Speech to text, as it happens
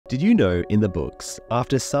Did you know in the books,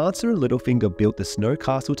 after Sansa and Littlefinger built the snow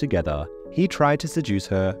castle together, he tried to seduce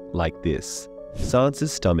her like this?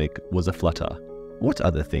 Sansa's stomach was aflutter. What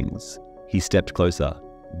other things? He stepped closer.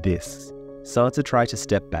 This. Sansa tried to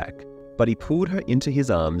step back, but he pulled her into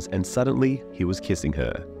his arms and suddenly he was kissing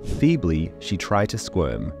her. Feebly, she tried to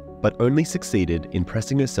squirm, but only succeeded in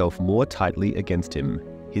pressing herself more tightly against him.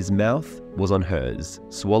 His mouth was on hers,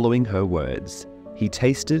 swallowing her words. He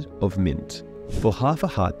tasted of mint. For half a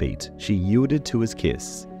heartbeat, she yielded to his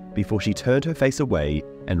kiss, before she turned her face away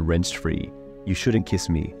and wrenched free. "You shouldn't kiss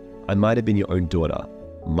me. I might have been your own daughter."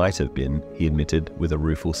 "Might have been," he admitted with a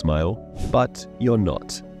rueful smile. "But you're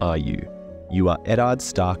not, are you? You are Eddard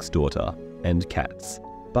Stark's daughter, and Cat's.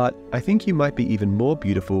 But I think you might be even more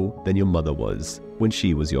beautiful than your mother was when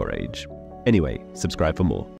she was your age." Anyway, subscribe for more.